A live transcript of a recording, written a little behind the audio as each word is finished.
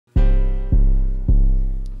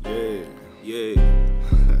Yeah.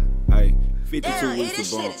 Hey, 52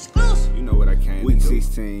 weeks to bump. You know what I came Week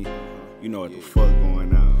 16, you know what the fuck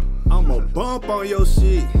going on. I'ma bump on your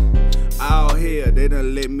shit. Out here, they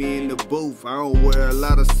done let me in the booth. I don't wear a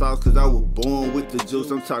lot of sauce cause I was born with the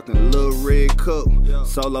juice. I'm talking little red cup,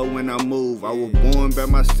 solo when I move. I was born by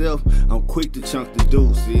myself, I'm quick to chunk the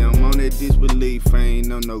deuce. See, I'm on that disbelief, I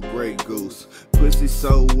ain't on no Grey Goose. Pussy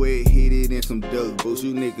so wet, hit it in some duck boots.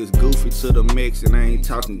 You niggas goofy to the mix and I ain't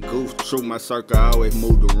talking goof. True, my circle always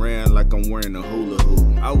moved around like I'm wearing a hula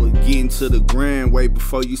hoop. I was getting to the grind way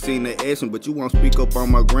before you seen the action, but you won't speak up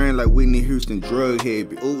on my grind like Whitney Houston drug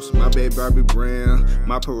heavy. Oops, my bad Bobby Brown,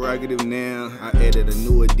 my prerogative now. I added a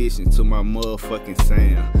new addition to my motherfucking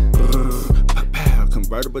sound.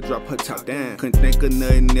 Convertible drop her top down. Couldn't think of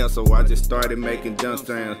nothing else, so I just started making jump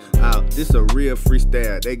sounds. This a real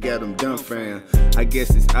freestyle, they got them dumb fam. I guess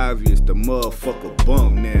it's obvious, the motherfucker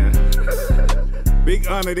bump now. Big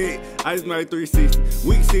honor that, I just made 360.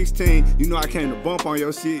 Week 16, you know I came to bump on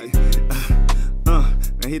your shit.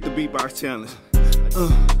 Now hit the beatbox challenge.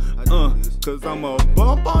 Cause I'ma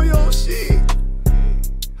bump on your shit.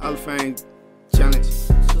 Hall of Fame challenge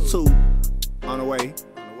 2 on the way.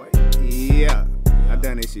 Yeah, I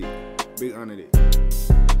done that shit. Big honor that.